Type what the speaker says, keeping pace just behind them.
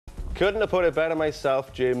Couldn't have put it better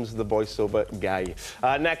myself, James, the voiceover guy.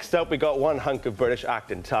 Next up, we got one hunk of British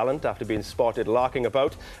acting talent after being spotted larking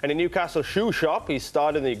about in a Newcastle shoe shop. He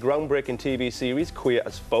starred in the groundbreaking TV series Queer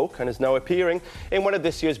as Folk and is now appearing in one of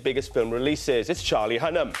this year's biggest film releases. It's Charlie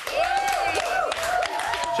Hunnam.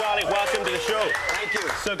 Charlie, welcome to the show. Thank you.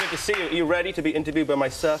 So good to see you. Are you ready to be interviewed by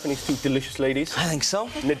myself and these two delicious ladies? I think so.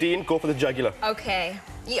 Nadine, go for the jugular. Okay.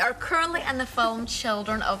 You are currently in the film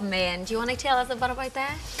Children of Men. Do you want to tell us a bit about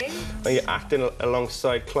that? Are you acting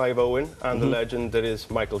alongside Clive Owen and the legend that is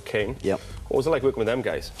Michael Caine? Yep. What was it like working with them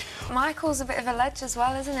guys? Michael's a bit of a ledge as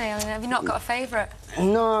well, isn't he? I mean, have you not got a favourite?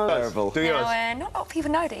 No. Terrible. Do yours? No, not a lot of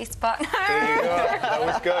people nowadays, but... There you go. That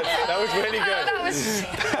was good. That was really good. That was...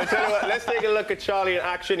 I tell you what, let's take a look at Charlie in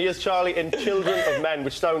action. Here's Charlie in Children of Men,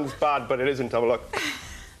 which sounds bad, but it isn't. Have a look.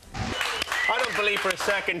 I don't believe for a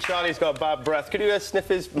second Charlie's got bad breath. Could you sniff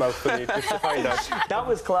his mouth for me, just to find out? That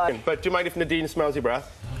was Clive. But do you mind if Nadine smells your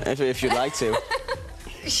breath? If you'd like to.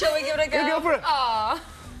 Shall we give it a go? Go for it. Aww.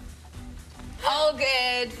 All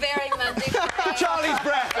good. Very Monday. Charlie's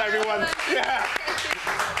breath, everyone. Yeah.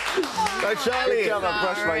 Charlie. Good job, I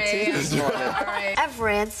brushed my teeth this morning. I've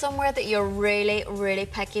read somewhere that you're really, really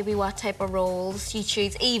picky with what type of roles you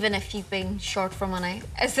choose, even if you've been short for money.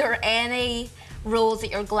 Is there any roles that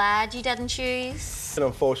you're glad you didn't choose? And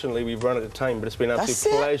unfortunately, we've run out of time, but it's been an That's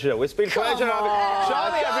absolute pleasure. It's been a pleasure having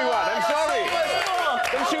Charlie, everyone. I'm sorry.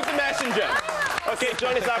 Don't shoot the messenger. Okay,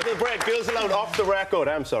 join us after the break. Girls Aloud off the record.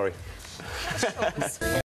 I'm sorry.